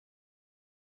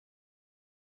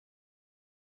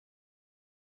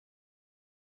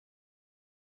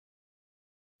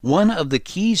One of the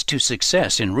keys to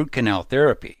success in root canal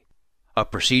therapy, a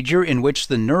procedure in which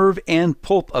the nerve and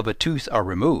pulp of a tooth are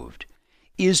removed,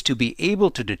 is to be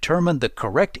able to determine the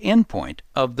correct endpoint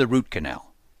of the root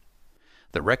canal.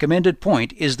 The recommended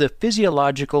point is the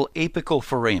physiological apical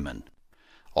foramen,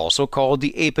 also called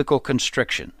the apical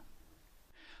constriction.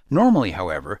 Normally,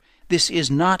 however, this is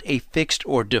not a fixed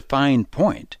or defined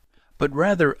point, but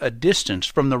rather a distance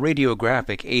from the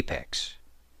radiographic apex.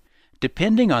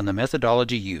 Depending on the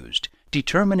methodology used,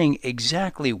 determining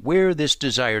exactly where this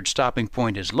desired stopping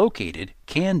point is located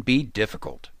can be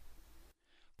difficult.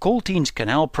 Coltene's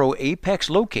CanalPro Apex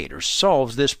Locator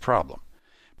solves this problem,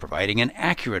 providing an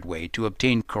accurate way to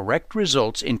obtain correct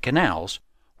results in canals,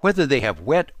 whether they have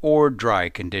wet or dry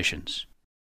conditions.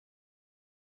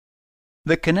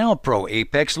 The CanalPro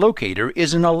Apex Locator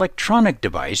is an electronic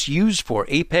device used for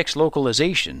apex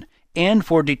localization and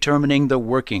for determining the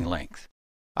working length,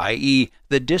 i.e.,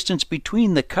 the distance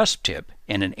between the cusp tip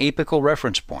and an apical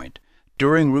reference point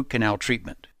during root canal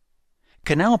treatment.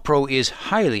 CanalPro is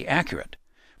highly accurate,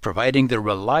 providing the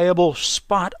reliable,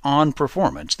 spot-on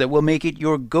performance that will make it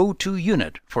your go-to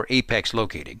unit for apex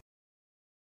locating.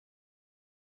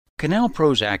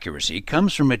 CanalPro's accuracy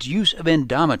comes from its use of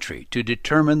endometry to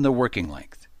determine the working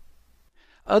length.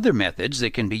 Other methods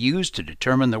that can be used to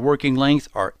determine the working length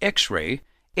are X-ray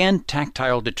and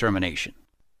tactile determination.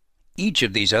 Each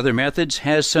of these other methods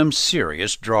has some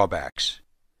serious drawbacks.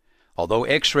 Although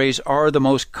X-rays are the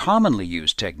most commonly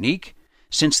used technique,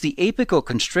 since the apical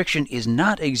constriction is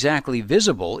not exactly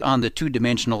visible on the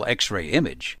two-dimensional X-ray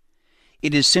image,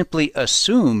 it is simply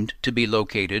assumed to be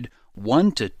located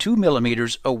 1 to 2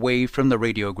 millimeters away from the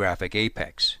radiographic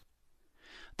apex.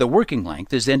 The working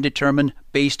length is then determined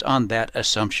based on that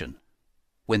assumption.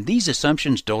 When these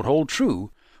assumptions don't hold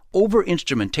true,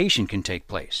 over-instrumentation can take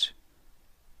place.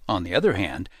 On the other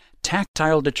hand,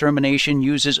 tactile determination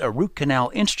uses a root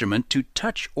canal instrument to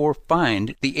touch or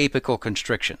find the apical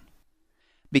constriction.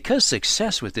 Because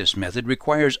success with this method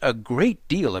requires a great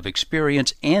deal of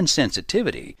experience and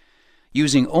sensitivity,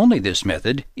 using only this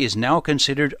method is now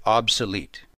considered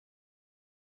obsolete.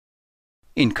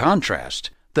 In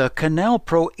contrast, the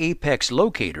CanalPro Apex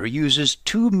Locator uses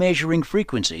two measuring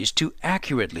frequencies to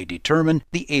accurately determine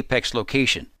the apex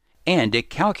location, and it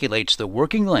calculates the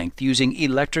working length using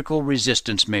electrical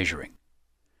resistance measuring.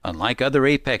 Unlike other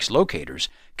apex locators,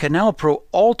 CanalPro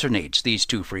alternates these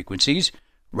two frequencies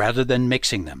rather than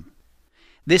mixing them.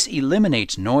 This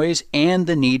eliminates noise and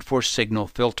the need for signal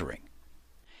filtering.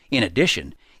 In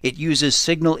addition, it uses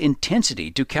signal intensity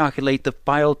to calculate the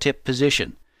file tip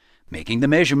position, making the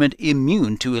measurement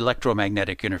immune to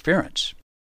electromagnetic interference.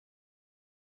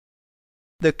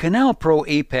 The CanalPro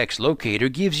Apex Locator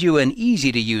gives you an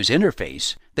easy-to-use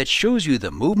interface that shows you the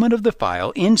movement of the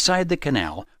file inside the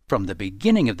canal from the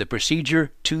beginning of the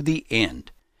procedure to the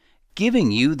end,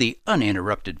 giving you the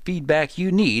uninterrupted feedback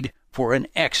you need for an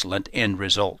excellent end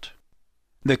result.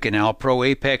 The CanalPro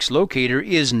Apex Locator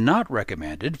is not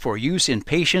recommended for use in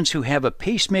patients who have a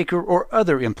pacemaker or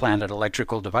other implanted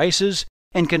electrical devices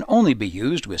and can only be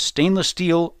used with stainless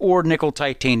steel or nickel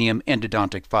titanium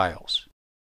endodontic files.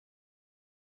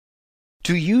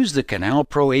 To use the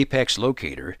CanalPro Apex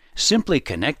Locator, simply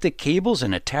connect the cables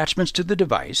and attachments to the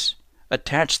device,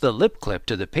 attach the lip clip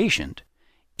to the patient,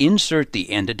 insert the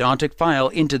endodontic file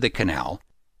into the canal,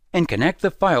 and connect the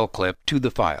file clip to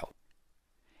the file.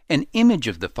 An image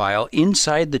of the file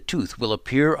inside the tooth will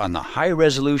appear on the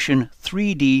high-resolution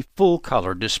 3D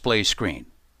full-color display screen.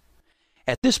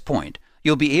 At this point,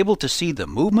 you'll be able to see the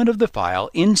movement of the file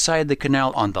inside the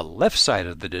canal on the left side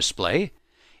of the display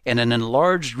and an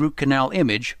enlarged root canal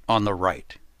image on the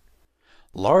right.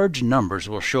 Large numbers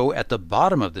will show at the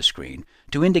bottom of the screen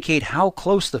to indicate how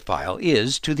close the file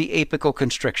is to the apical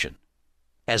constriction.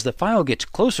 As the file gets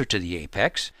closer to the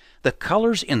apex, the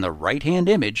colors in the right-hand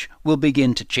image will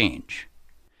begin to change.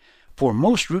 For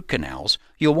most root canals,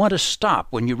 you'll want to stop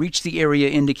when you reach the area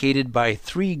indicated by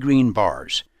 3 green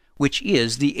bars, which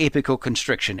is the apical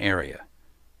constriction area.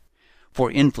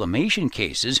 For inflammation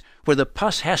cases where the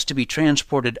pus has to be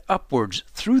transported upwards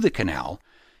through the canal,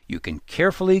 you can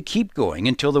carefully keep going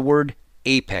until the word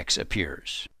apex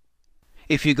appears.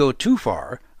 If you go too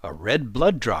far, a red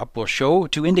blood drop will show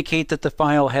to indicate that the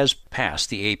file has passed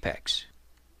the apex.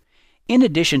 In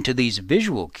addition to these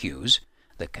visual cues,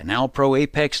 the CanalPro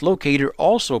Apex Locator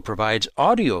also provides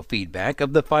audio feedback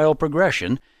of the file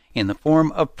progression in the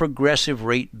form of progressive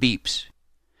rate beeps.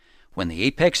 When the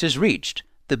apex is reached,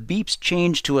 the beeps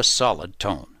change to a solid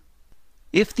tone.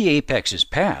 If the apex is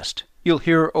passed, you'll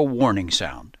hear a warning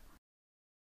sound.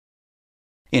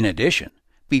 In addition,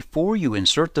 before you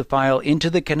insert the file into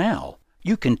the canal,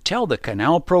 You can tell the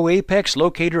CanalPro Apex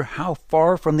Locator how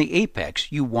far from the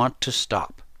apex you want to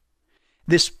stop.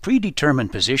 This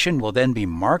predetermined position will then be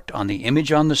marked on the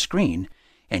image on the screen,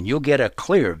 and you'll get a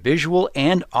clear visual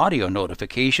and audio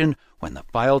notification when the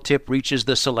file tip reaches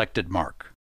the selected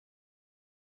mark.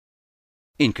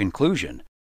 In conclusion,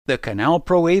 the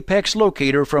CanalPro Apex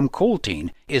Locator from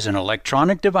Coltene is an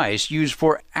electronic device used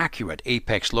for accurate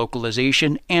apex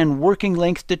localization and working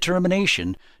length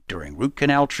determination during root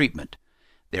canal treatment,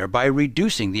 thereby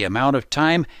reducing the amount of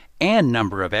time and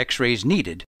number of X-rays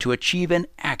needed to achieve an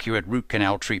accurate root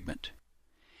canal treatment.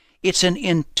 It's an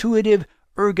intuitive,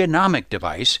 ergonomic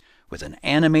device with an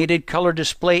animated color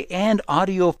display and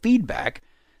audio feedback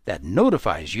that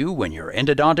notifies you when your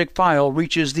endodontic file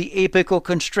reaches the apical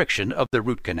constriction of the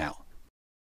root canal.